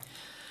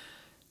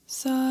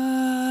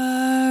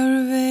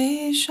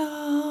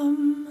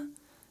Sarvesham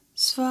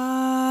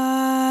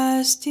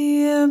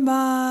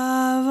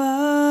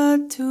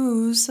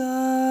Swastirbhavatu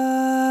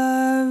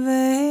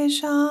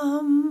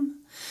Sarvesham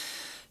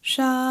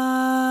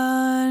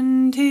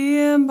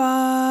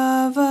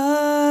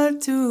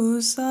Shantirbhavatu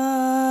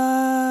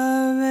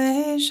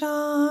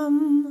Sarvesham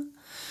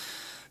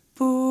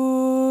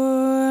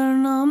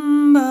Purnam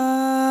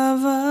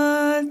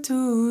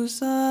Bhavatu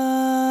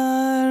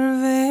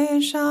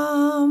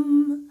Sarvesham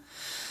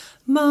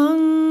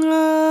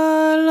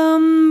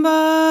Mangalam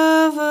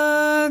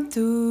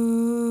Bhavatu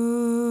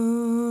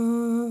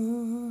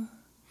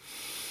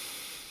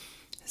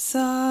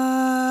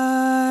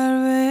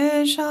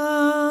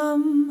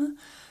Sarvesham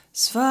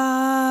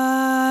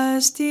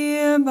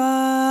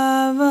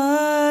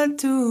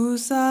Swastirbhavatu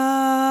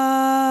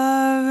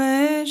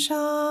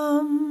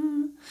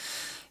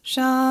Sarvesham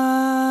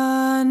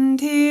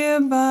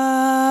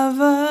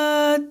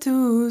Shantirbhavatu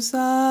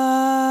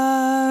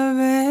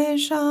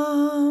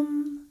Sarvesham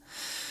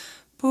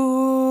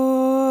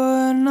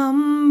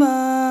Purnam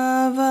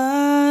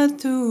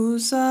Bhavatu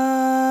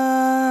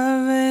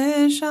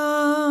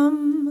Sarvesham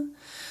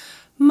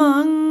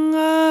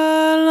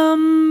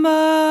Mangalam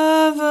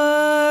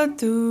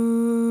Bhavatu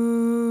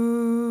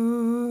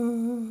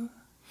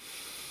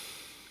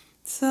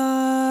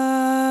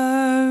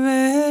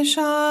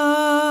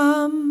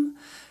Sarvesham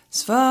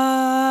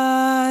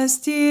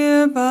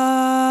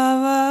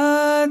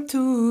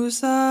Swastirbhavatu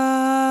Sarvesham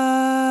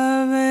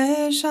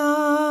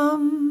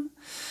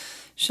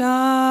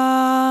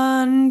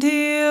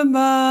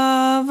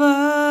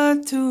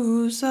Shantirbhavatu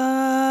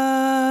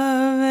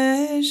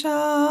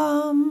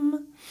Sarvesham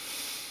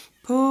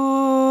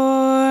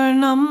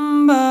Purnam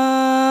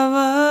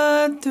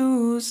Bhavatu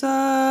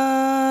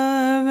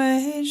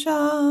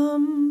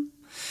Sarvesham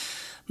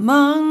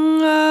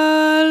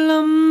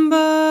Mangalam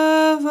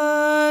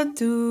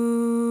Bhavatu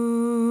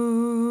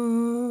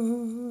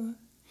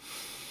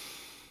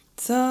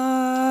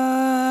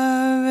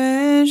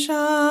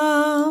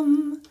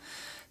Sarvesham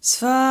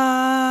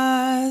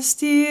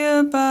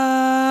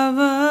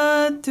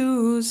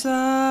Swastirbhavatu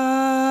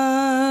Sarvesham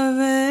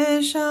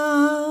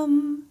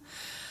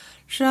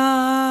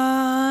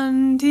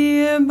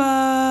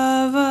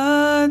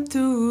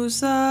Shantirbhavatu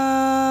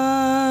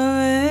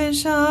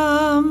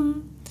Sarvesham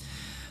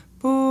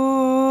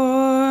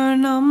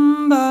Purnam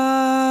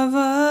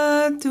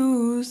Bhavatu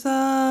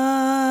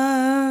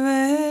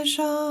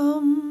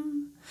Sarvesham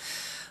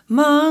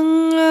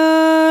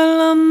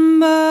Mangalam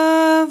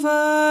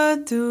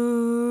Bhavatu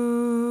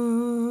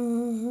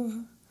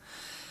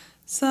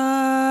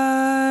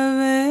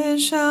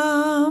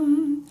Sarvesham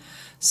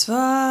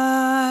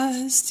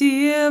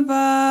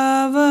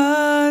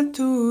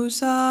Swastirbhavatu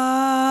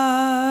Sarvesham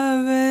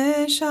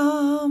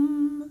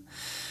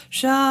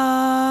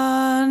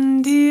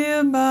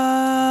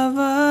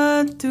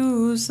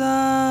Shantirbhavatu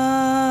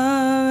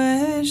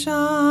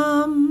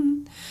Sarvesham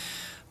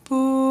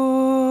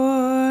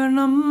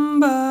Purnam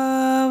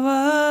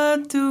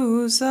Bhavatu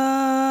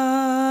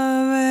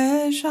Sarvesham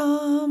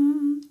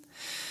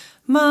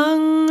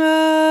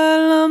Mangalam